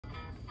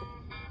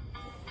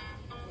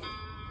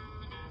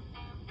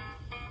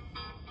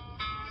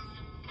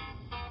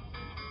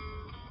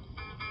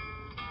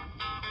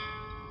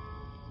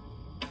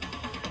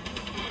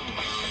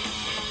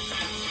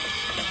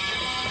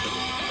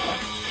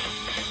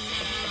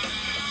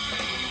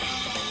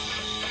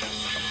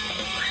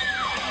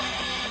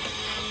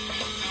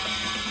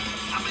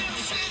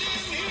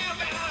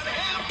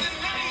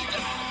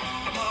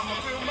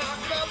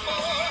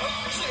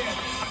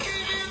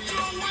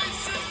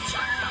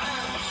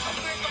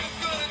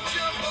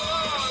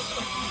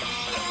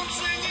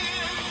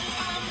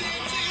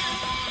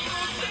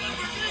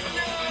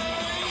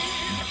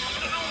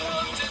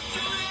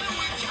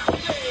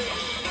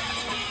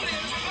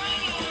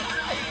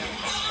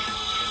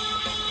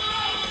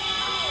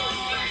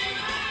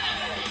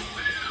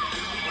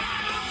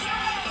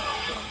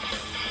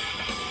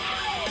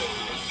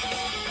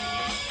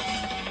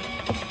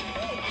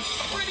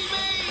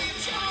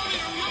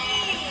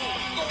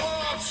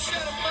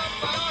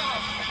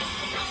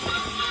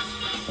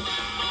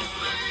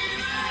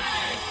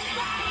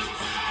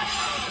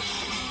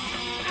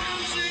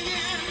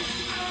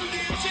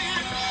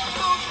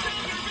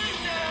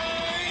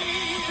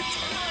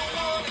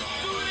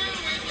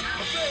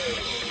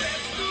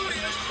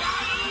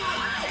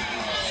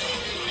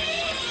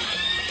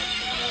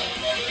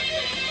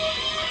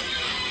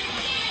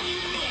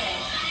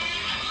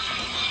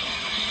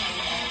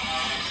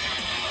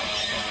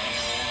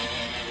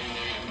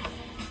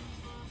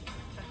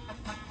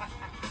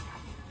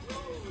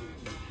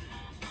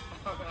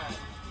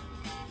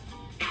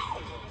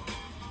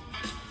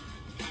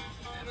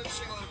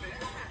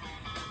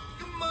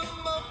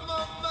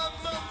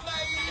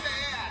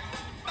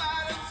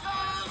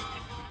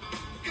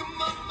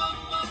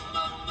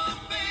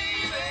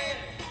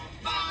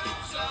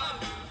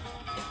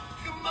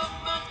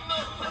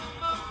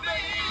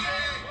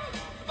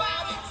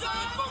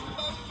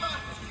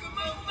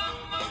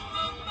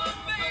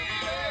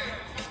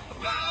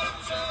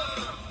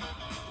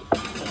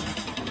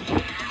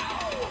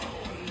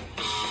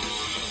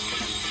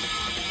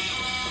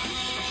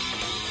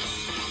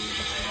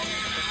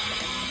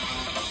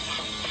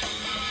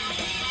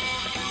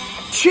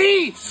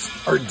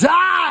Chiefs or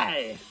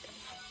die.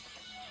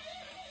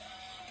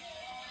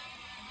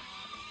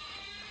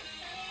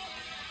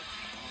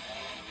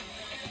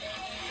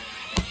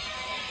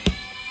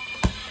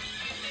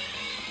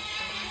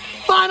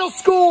 Final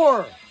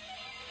score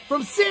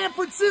from San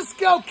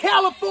Francisco,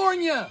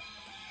 California.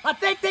 I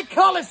think they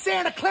call it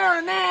Santa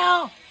Clara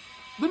now.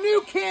 The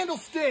new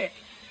candlestick.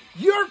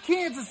 Your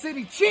Kansas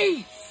City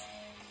Chiefs.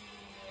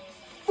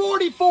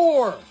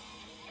 44.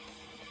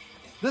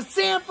 The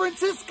San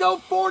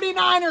Francisco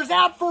 49ers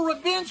out for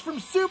revenge from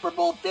Super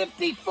Bowl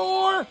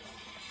 54.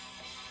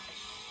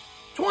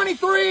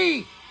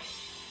 23.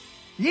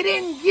 You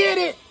didn't get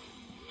it.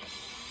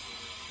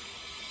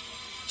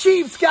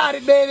 Chiefs got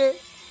it, baby.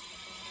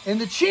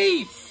 And the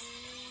Chiefs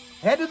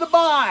head to the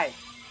bye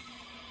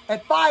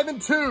at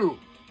 5-2.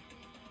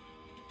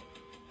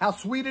 How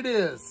sweet it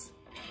is.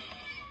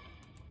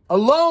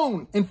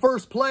 Alone in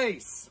first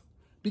place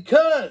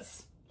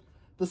because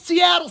the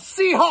Seattle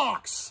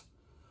Seahawks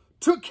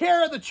took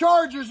care of the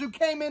Chargers, who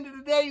came into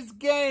today's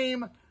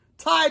game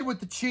tied with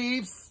the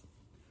Chiefs.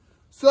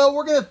 So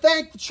we're going to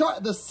thank the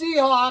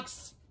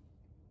Seahawks.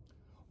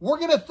 We're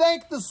going to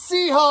thank the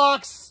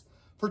Seahawks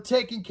for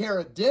taking care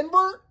of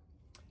Denver.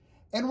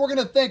 And we're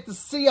going to thank the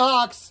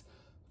Seahawks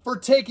for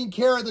taking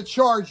care of the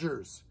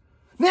Chargers.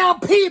 Now,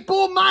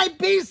 people might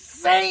be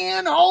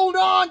saying, hold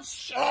on,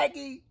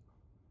 Shaggy.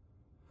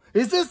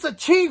 Is this a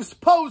Chiefs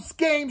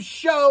post-game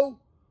show?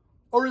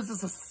 Or is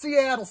this a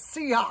Seattle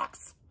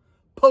Seahawks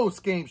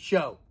post-game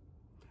show?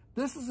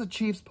 This is a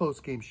Chiefs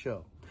post-game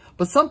show.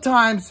 But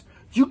sometimes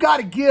you got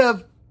to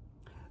give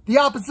the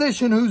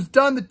opposition, who's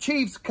done the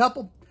Chiefs a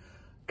couple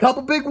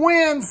big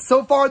wins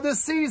so far this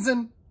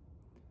season,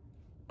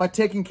 by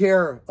taking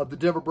care of the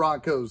Denver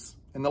Broncos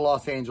and the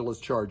Los Angeles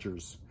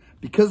Chargers.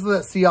 Because of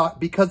that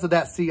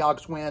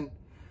Seahawks win,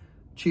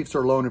 Chiefs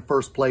are alone in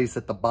first place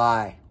at the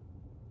bye.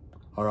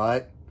 All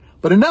right?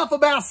 But enough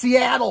about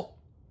Seattle.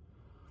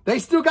 They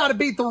still got to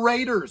beat the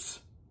Raiders.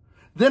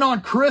 Then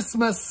on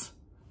Christmas,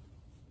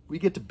 we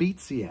get to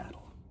beat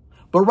Seattle.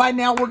 But right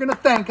now, we're going to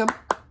thank them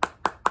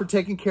for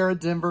taking care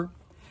of Denver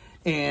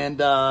and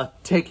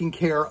taking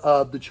care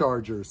of the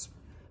Chargers.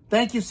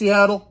 Thank you,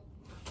 Seattle.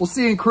 We'll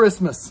see you in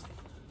Christmas.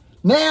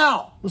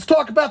 Now, let's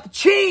talk about the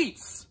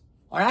Chiefs.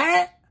 All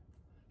right?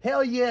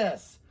 Hell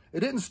yes.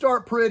 It didn't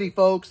start pretty,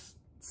 folks.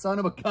 Son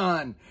of a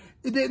gun.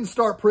 It didn't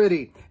start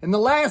pretty. In the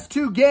last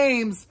two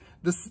games,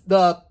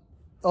 the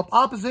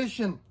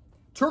opposition,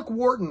 Turk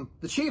Wharton,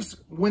 the Chiefs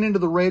went into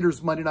the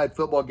Raiders Monday Night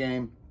Football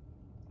game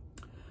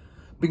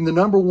being the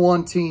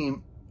 #1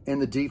 team in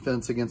the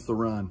defense against the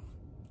run.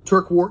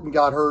 Turk Wharton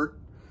got hurt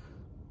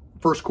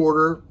first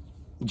quarter.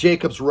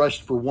 Jacobs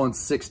rushed for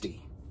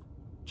 160.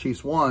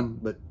 Chiefs won,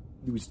 but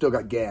we still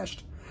got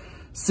gashed.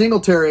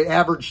 Singletary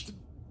averaged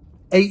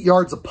 8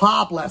 yards a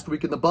pop last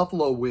week in the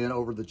Buffalo win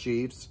over the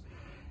Chiefs.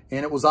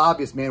 And it was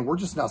obvious, man, we're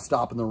just not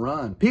stopping the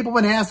run. People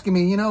have been asking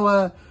me,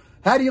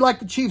 how do you like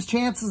the Chiefs'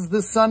 chances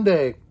this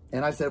Sunday?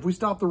 And I said, if we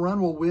stop the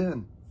run, we'll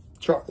win.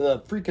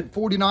 The freaking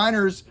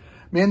 49ers,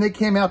 man, they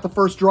came out the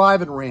first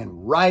drive and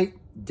ran right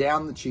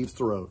down the Chiefs'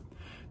 throat.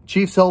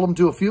 Chiefs held them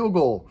to a field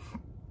goal.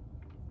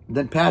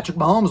 Then Patrick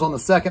Mahomes on the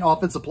second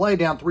offensive play,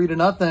 down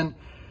 3-0.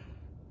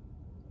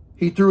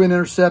 He threw an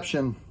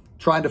interception,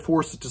 trying to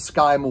force it to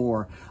Sky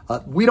Moore.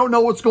 We don't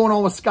know what's going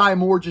on with Sky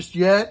Moore just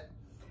yet.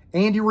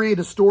 Andy Reid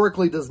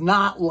historically does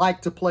not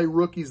like to play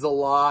rookies a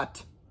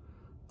lot.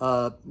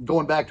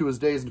 Going back to his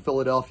days in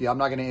Philadelphia, I'm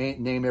not going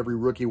to name every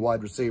rookie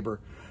wide receiver.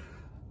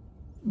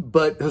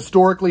 But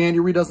historically,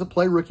 Andy Reid doesn't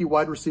play rookie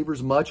wide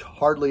receivers much,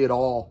 hardly at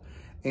all.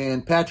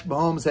 And Patrick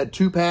Mahomes had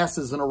 2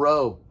 passes in a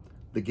row.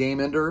 The game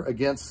ender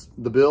against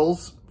the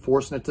Bills,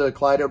 forcing it to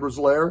Clyde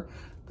Edwards-Helaire.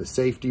 The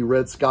safety,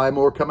 Red Sky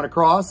Moore, coming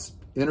across,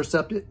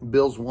 intercepted,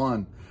 Bills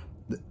won.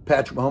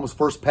 Patrick Mahomes'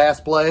 first pass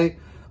play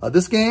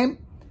this game,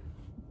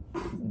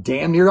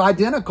 damn near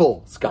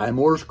identical. Sky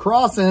Moore's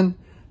crossing,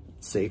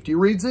 safety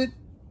reads it,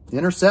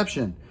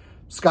 interception.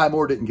 Sky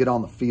Moore didn't get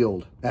on the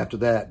field after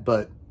that,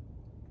 but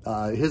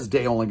his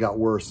day only got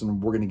worse,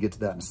 and we're going to get to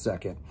that in a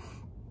second.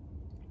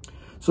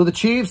 So the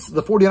Chiefs,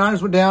 the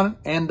 49ers went down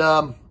and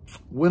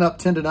went up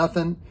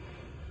 10-0.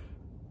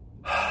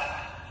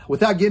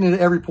 Without getting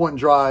into every point and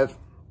drive,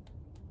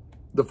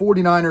 the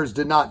 49ers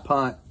did not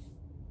punt,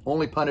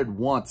 only punted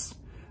once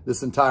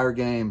this entire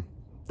game.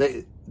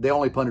 They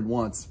only punted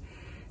once.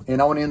 And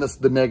I want to end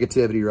the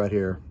negativity right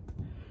here.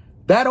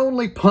 That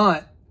only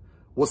punt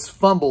was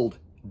fumbled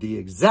the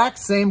exact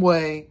same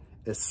way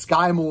as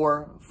Sky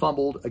Moore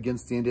fumbled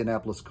against the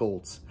Indianapolis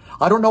Colts.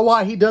 I don't know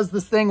why he does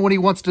this thing when he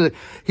wants to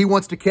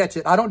catch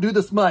it. I don't do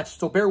this much,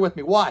 so bear with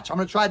me. Watch. I'm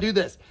going to try to do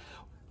this.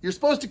 You're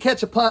supposed to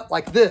catch a punt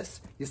like this.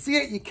 You see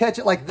it, you catch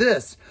it like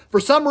this. For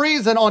some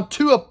reason, on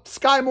 2 of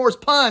Sky Moore's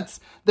punts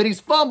that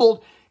he's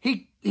fumbled,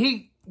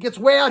 he gets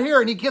way out here,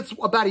 and he gets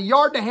about 1.5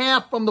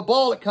 yards from the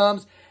ball that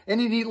comes, and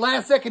in the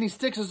last second, he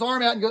sticks his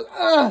arm out and goes,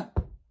 ugh.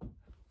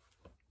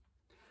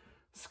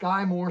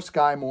 Sky Moore,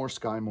 Sky Moore,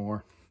 Sky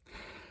Moore.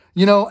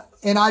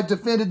 And I've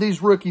defended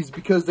these rookies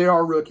because they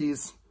are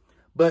rookies,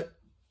 but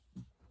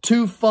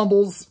 2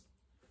 fumbles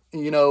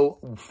you know,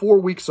 4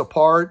 weeks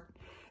apart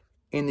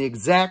in the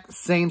exact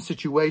same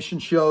situation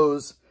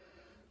shows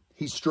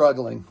he's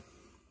struggling.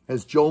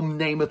 As Joe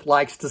Namath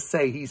likes to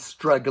say, he's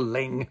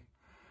struggling.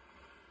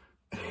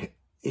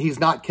 He's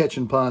not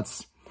catching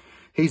punts.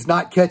 He's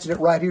not catching it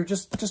right here.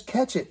 Just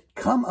catch it.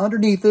 Come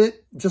underneath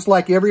it, just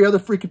like every other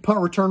freaking punt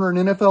returner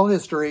in NFL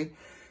history,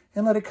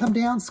 and let it come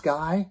down,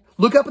 Sky.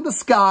 Look up in the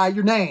sky,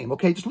 your name,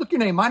 okay? Just look your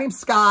name. My name's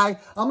Sky.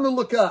 I'm going to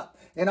look up,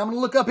 and I'm going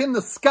to look up in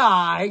the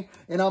sky,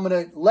 and I'm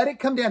going to let it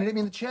come down and hit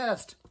me in the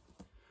chest.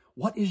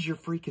 What is your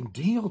freaking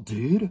deal,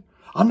 dude?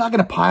 I'm not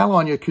going to pile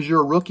on you because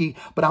you're a rookie,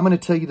 but I'm going to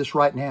tell you this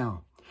right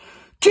now.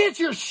 Get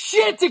your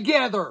shit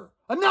together.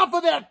 Enough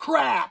of that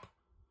crap.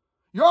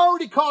 You're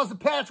already causing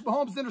Patrick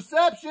Mahomes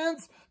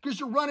interceptions because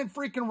you're running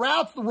freaking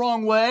routes the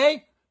wrong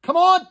way. Come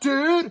on,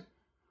 dude.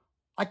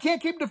 I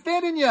can't keep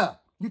defending you.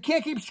 You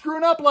can't keep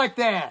screwing up like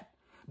that.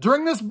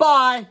 During this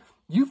bye,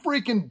 you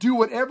freaking do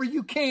whatever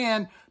you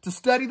can to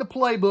study the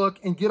playbook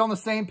and get on the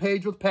same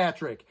page with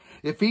Patrick.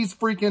 If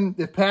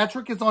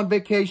Patrick is on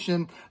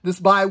vacation this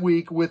bye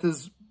week with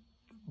his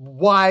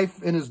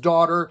wife and his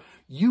daughter,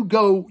 you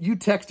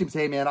text him,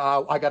 say, hey, man,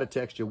 I got to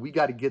text you. We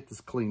got to get this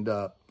cleaned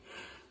up.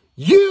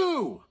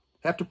 You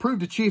have to prove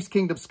to Chiefs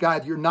Kingdom Sky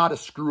that you're not a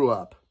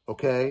screw-up,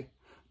 okay?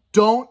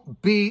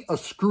 Don't be a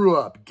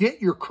screw-up.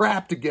 Get your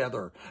crap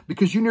together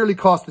because you nearly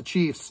cost the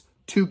Chiefs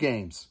 2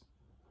 games,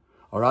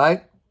 all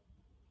right?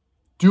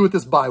 Do it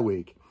this bye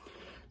week.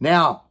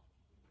 Now,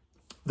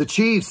 the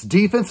Chiefs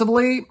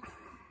defensively,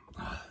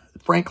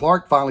 Frank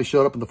Clark finally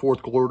showed up in the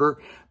 4th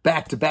quarter.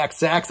 Back-to-back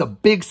sacks, a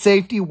big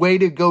safety, way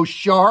to go,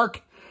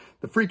 Shark.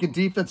 The freaking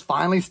defense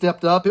finally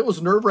stepped up. It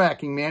was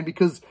nerve-wracking, man,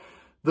 because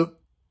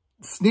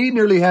Snead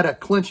nearly had a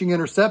clinching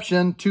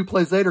interception. 2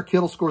 plays later,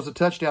 Kittle scores a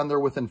touchdown. They're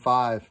within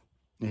 5.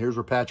 And here's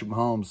where Patrick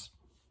Mahomes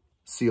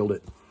sealed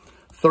it.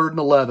 3rd and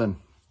 11.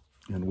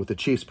 And with the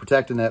Chiefs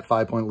protecting that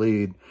 5-point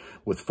lead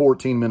with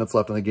 14 minutes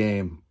left in the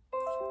game,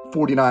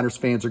 49ers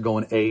fans are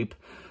going ape.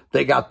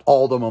 They got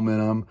all the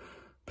momentum.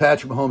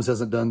 Patrick Mahomes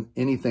hasn't done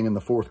anything in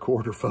the 4th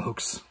quarter,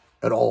 folks,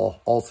 at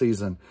all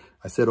season.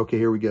 I said, okay,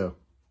 here we go.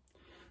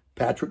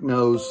 Patrick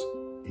knows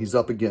he's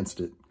up against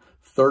it.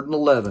 3rd and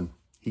 11.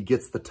 He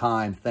gets the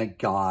time, thank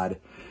God.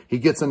 He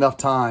gets enough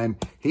time.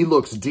 He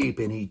looks deep,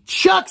 and he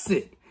chucks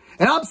it.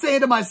 And I'm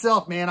saying to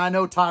myself, man, I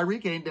know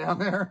Tyreek ain't down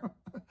there.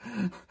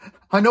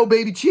 I know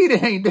Baby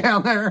Cheetah ain't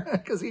down there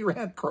because he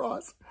ran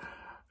across.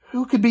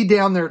 Who could be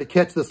down there to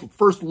catch this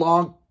first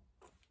long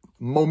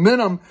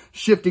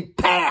momentum-shifting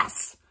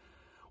pass?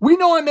 We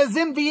know him as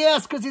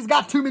MVS because he's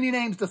got too many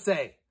names to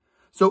say.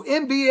 So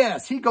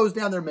MVS, he goes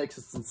down there, makes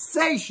a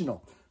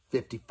sensational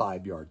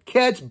 55-yard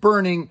catch,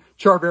 burning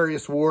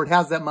Charvarius Ward.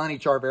 How's that money,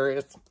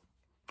 Charvarius?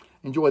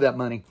 Enjoy that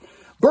money.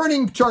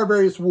 Burning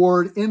Charvarius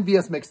Ward.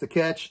 MVS makes the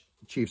catch.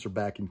 The Chiefs are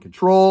back in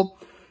control.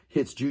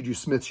 Hits Juju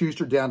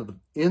Smith-Schuster down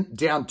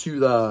to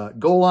the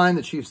goal line.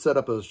 The Chiefs set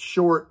up a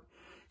short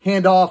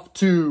handoff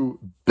to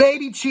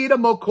Baby Cheetah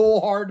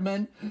Mecole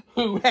Hardman,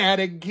 who had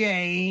a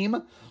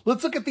game.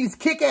 Let's look at these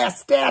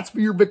kick-ass stats for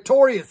your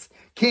victorious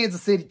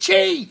Kansas City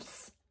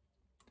Chiefs.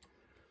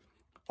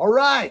 All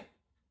right.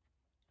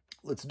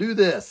 Let's do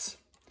this.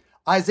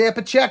 Isaiah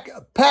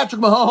Pacheco,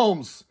 Patrick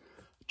Mahomes,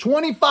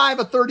 25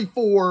 of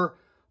 34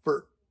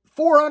 for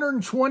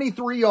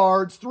 423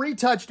 yards, 3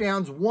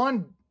 touchdowns,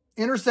 1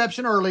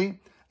 interception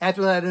early.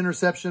 After that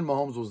interception,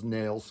 Mahomes was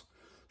nails.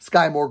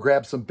 Sky Moore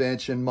grabbed some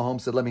bench, and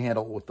Mahomes said, let me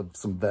handle it with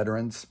some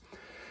veterans.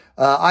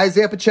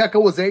 Isaiah Pacheco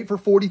was 8 for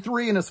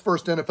 43 in his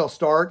first NFL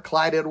start.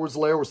 Clyde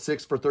Edwards-Helaire was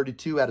 6 for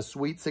 32, had a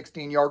sweet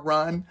 16-yard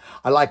run.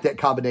 I like that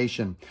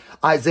combination.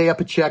 Isaiah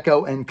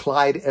Pacheco and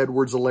Clyde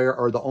Edwards-Helaire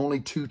are the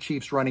only 2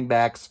 Chiefs running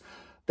backs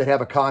that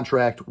have a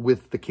contract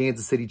with the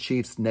Kansas City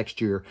Chiefs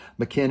next year.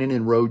 McKinnon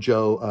and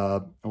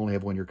Rojo only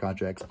have 1-year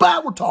contracts.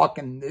 But we're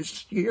talking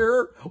this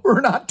year.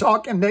 We're not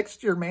talking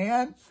next year,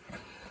 man.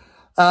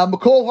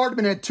 Mecole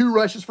Hardman had 2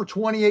 rushes for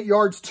 28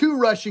 yards, 2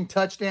 rushing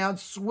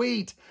touchdowns.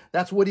 Sweet.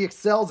 That's what he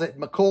excels at.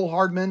 Mecole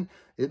Hardman,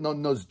 in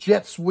those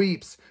jet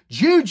sweeps.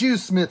 Juju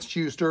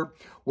Smith-Schuster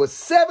was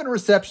 7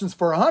 receptions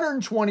for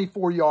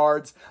 124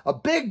 yards. A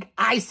big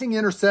icing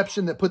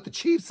interception that put the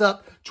Chiefs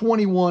up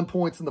 21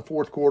 points in the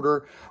 4th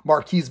quarter.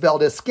 Marquise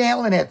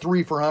Valdez-Scantling had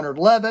 3 for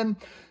 111.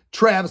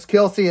 Travis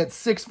Kelce had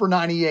 6 for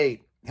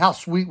 98. How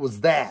sweet was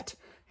that?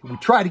 We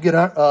tried to get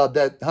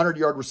that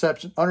 100-yard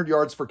reception, 100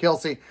 yards for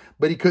Kelce,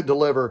 but he couldn't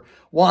deliver.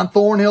 Juan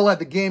Thornhill had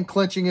the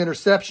game-clinching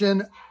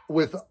interception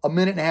with a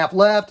minute and a half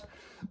left.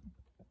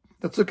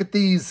 Let's look at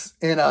these.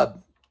 And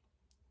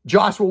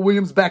Joshua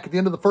Williams back at the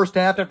end of the first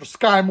half after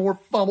Sky Moore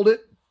fumbled it.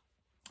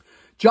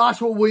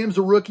 Joshua Williams,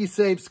 a rookie,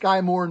 saved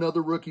Sky Moore,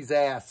 another rookie's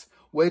ass.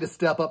 Way to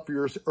step up for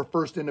your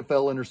first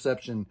NFL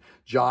interception,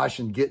 Josh,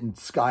 and getting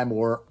Sky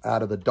Moore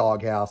out of the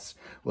doghouse.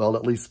 Well,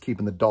 at least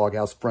keeping the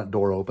doghouse front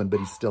door open,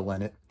 but he's still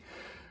in it.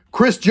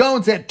 Chris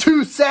Jones had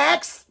 2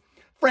 sacks.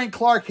 Frank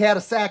Clark had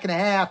a sack and a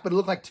half, but it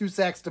looked like 2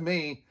 sacks to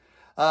me.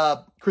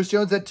 Chris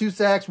Jones had 2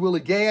 sacks. Willie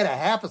Gay had a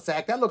half a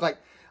sack. That looked like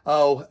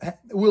Oh,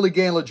 Willie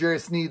Gay and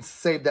L'Jarius Sneed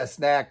saved that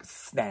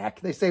snack.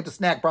 They saved a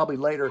snack probably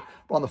later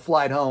on the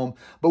flight home.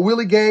 But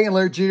Willie Gay and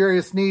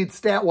L'Jarius Sneed,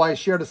 stat-wise,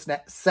 shared a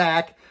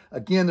sack.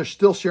 Again, they're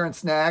still sharing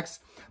snacks.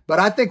 But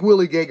I think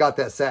Willie Gay got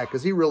that sack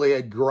because he really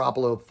had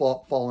Garoppolo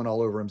falling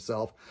all over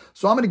himself.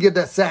 So I'm going to give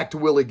that sack to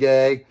Willie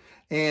Gay.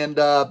 And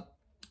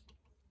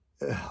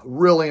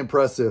really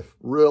impressive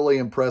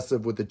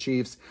with the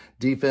Chiefs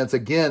defense.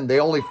 Again,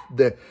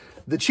 the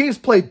Chiefs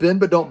played bend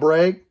but don't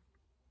break.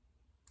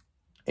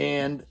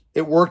 And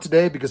it worked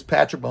today because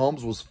Patrick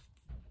Mahomes was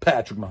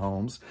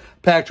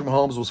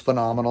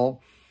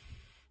phenomenal,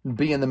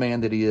 being the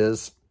man that he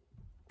is.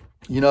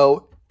 You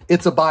know,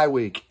 it's a bye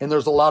week, and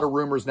there's a lot of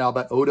rumors now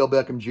about Odell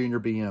Beckham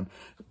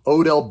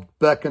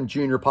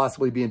Jr.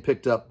 possibly being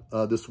picked up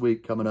this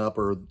week coming up,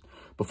 or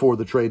before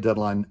the trade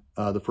deadline,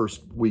 the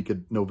first week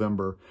of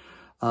November.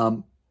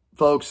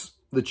 Folks,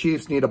 the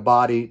Chiefs need a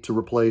body to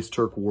replace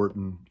Turk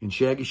Wharton. In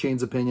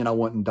Shaggy-Shane's opinion, I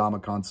want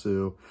Ndamukong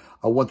Suh.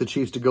 I want the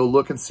Chiefs to go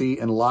look and see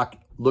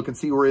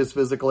where he is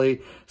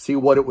physically, see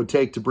what it would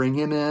take to bring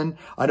him in.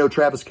 I know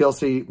Travis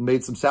Kelce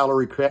made some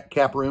salary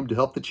cap room to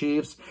help the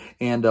Chiefs,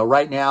 and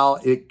right now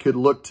it could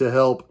look to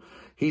help.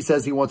 He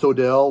says he wants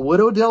Odell.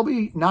 Would Odell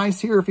be nice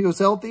here if he was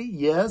healthy?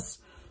 Yes.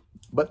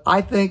 But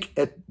I think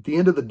at the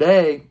end of the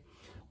day,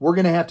 we're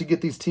going to have to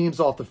get these teams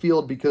off the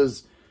field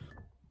because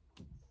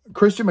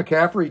Christian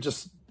McCaffrey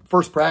just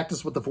first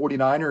practice with the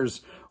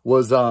 49ers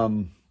was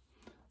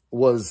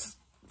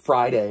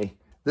Friday.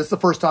 This is the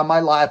first time in my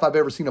life I've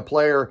ever seen a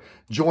player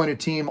join a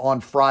team on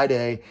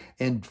Friday,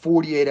 and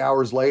 48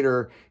 hours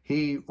later,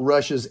 he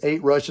rushes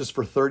 8 rushes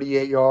for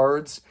 38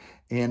 yards,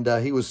 and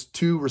he was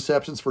 2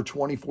 receptions for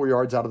 24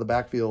 yards out of the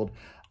backfield.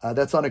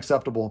 That's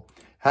unacceptable.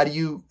 How do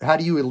you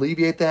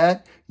alleviate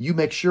that? You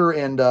make sure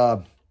and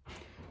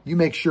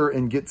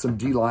get some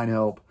D-line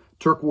help.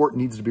 Turk Wharton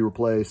needs to be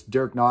replaced.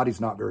 Derek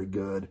Notty's not very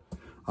good.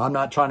 I'm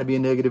not trying to be a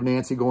negative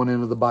Nancy going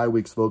into the bye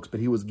weeks, folks, but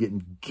he was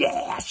getting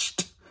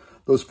gashed.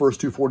 Those first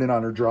 2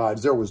 49er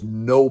drives, there was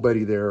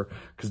nobody there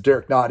because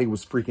Derek Notty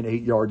was freaking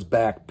 8 yards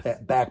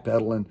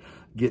backpedaling,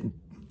 getting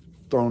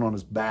thrown on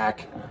his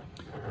back.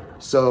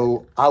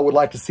 So I would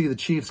like to see the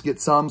Chiefs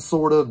get some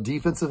sort of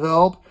defensive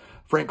help.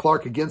 Frank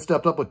Clark again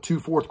stepped up with 2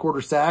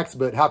 fourth-quarter sacks,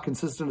 but how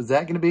consistent is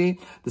that going to be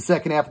the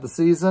second half of the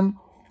season?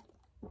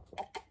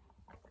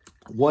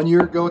 1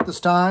 year ago at this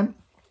time,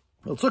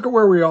 let's look at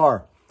where we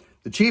are.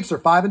 The Chiefs are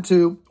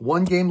 5-2,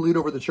 1 game lead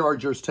over the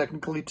Chargers,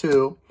 technically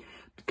 2,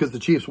 because the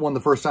Chiefs won the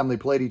first time they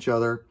played each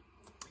other.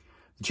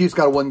 The Chiefs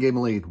got a 1-game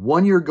lead.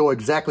 1 year ago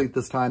exactly at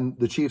this time,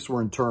 the Chiefs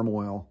were in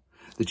turmoil.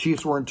 They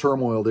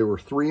were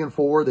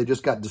 3-4. They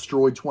just got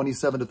destroyed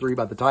 27-3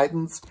 by the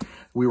Titans.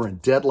 We were in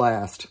dead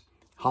last.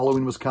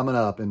 Halloween was coming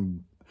up,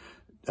 and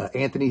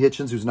Anthony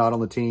Hitchens, who's not on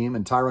the team,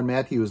 and Tyrann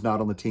Mathieu, who's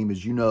not on the team,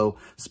 as you know,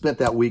 spent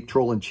that week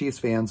trolling Chiefs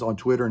fans on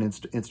Twitter and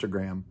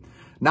Instagram.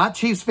 Not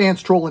Chiefs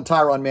fans trolling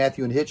Tyrann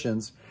Mathieu and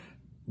Hitchens.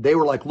 They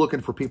were like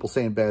looking for people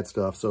saying bad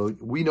stuff. So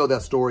we know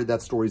that story.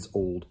 That story's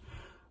old.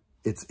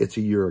 It's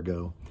a year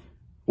ago.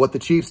 What the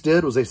Chiefs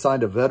did was they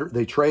signed a veteran.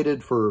 They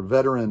traded for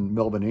veteran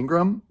Melvin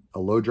Ingram, a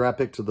low draft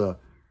pick to the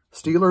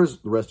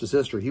Steelers. The rest is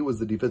history. He was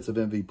the defensive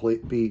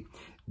MVP.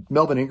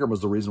 Melvin Ingram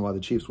was the reason why the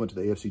Chiefs went to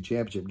the AFC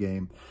Championship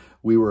game.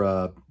 We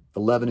were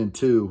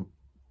 11-2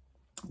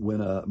 when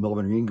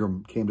Melvin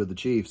Ingram came to the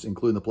Chiefs,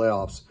 including the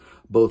playoffs.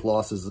 Both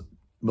losses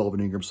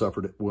Melvin Ingram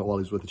suffered while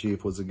he was with the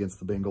Chiefs was against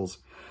the Bengals.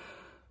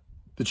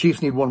 The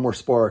Chiefs need one more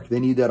spark. They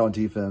need that on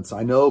defense.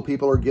 I know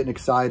people are getting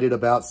excited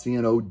about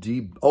seeing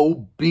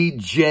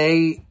OBJ,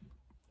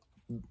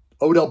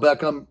 Odell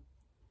Beckham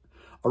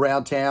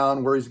around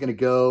town, where he's going to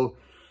go.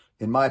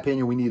 In my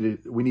opinion,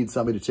 we need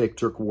somebody to take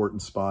Turk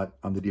Wharton's spot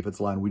on the defensive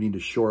line. We need to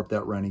shore up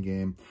that running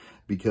game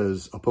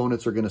because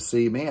opponents are going to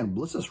see, man,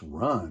 let's just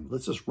run.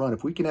 Let's just run.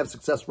 If we can have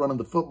success running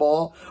the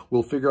football,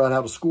 we'll figure out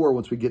how to score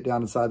once we get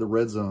down inside the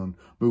red zone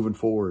moving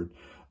forward.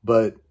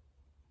 But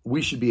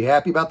we should be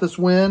happy about this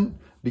win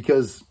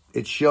because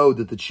it showed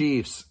that the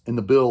Chiefs and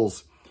the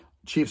Bills,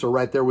 Chiefs are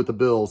right there with the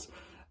Bills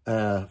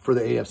for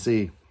the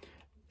AFC.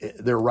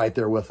 They're right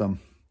there with them.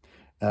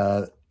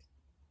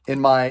 In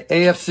my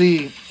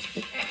AFC,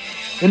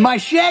 in my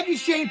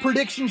Shaggy-Shane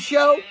prediction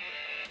show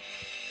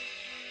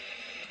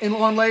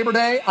on Labor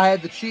Day, I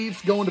had the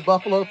Chiefs going to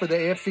Buffalo for the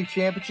AFC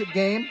Championship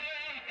game.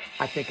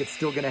 I think it's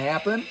still going to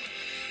happen.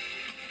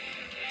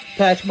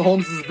 Patrick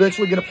Mahomes is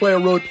eventually going to play a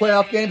road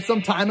playoff game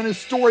sometime in his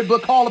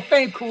storybook Hall of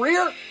Fame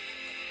career.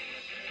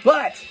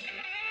 But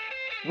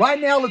right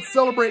now, let's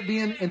celebrate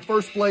being in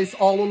first place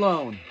all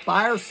alone,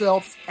 by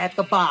ourselves at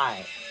the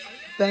bye.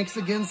 Thanks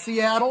again,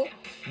 Seattle.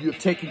 You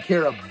have taken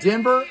care of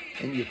Denver,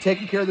 and you've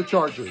taken care of the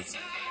Chargers.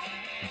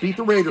 Beat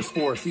the Raiders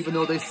for us, even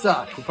though they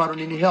suck. We probably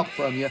don't need any help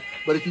from you,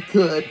 but if you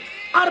could,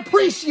 I'd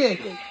appreciate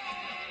it.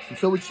 And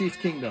so would Chiefs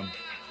Kingdom.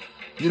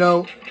 You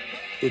know,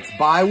 it's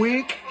bye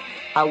week.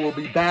 I will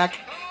be back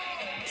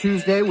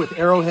Tuesday with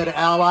Arrowhead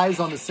Allies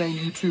on the same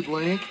YouTube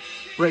link,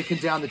 breaking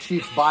down the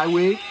Chiefs bye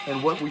week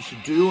and what we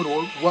should do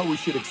and what we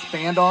should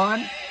expand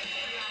on.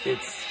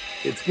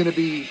 It's going to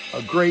be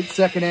a great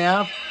second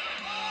half.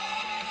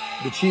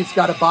 The Chiefs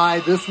got a bye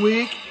this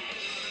week.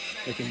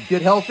 They can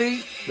get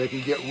healthy. They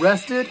can get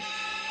rested.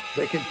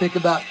 They can think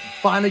about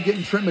finally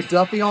getting Trent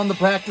McDuffie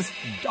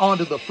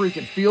onto the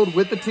freaking field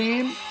with the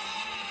team.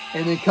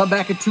 And then come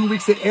back in 2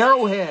 weeks at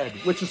Arrowhead,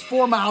 which is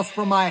 4 miles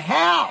from my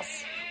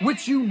house,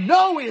 which you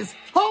know is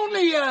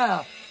only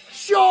a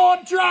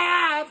short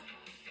drive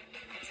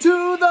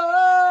to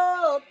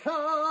the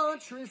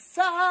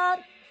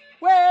countryside.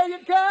 Where you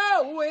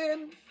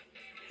going?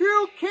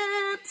 You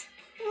can't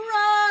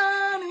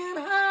run and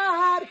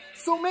hide.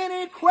 So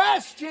many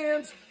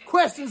questions.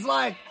 Questions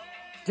like,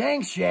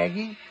 dang,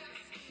 Shaggy,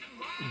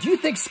 do you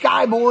think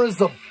Sky Moore is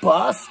a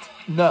bust?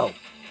 No.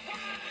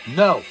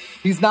 No,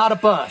 he's not a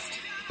bust.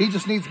 He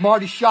just needs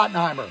Marty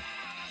Schottenheimer,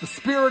 the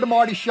spirit of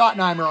Marty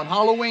Schottenheimer on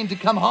Halloween to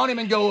come haunt him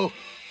and go,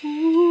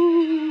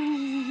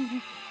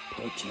 ooh,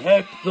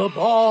 protect the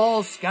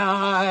ball,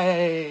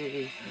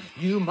 Sky.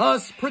 You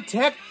must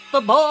protect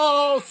the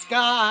ball,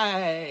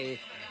 Sky.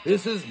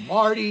 This is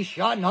Marty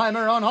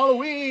Schottenheimer on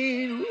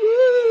Halloween.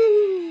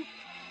 Woo!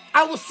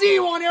 I will see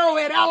you on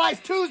Arrowhead Allies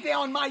Tuesday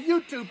on my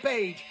YouTube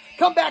page.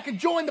 Come back and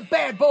join the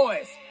bad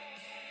boys.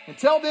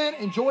 Until then,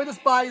 enjoy this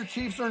bye. Your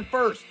Chiefs are in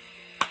first.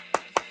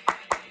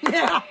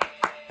 Yeah,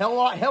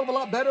 hell of a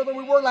lot better than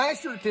we were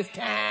last year at this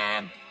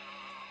time.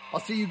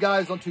 I'll see you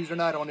guys on Tuesday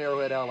night on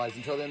Arrowhead Allies.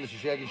 Until then, this is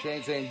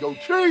Shaggyshane saying, go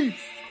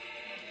Chiefs!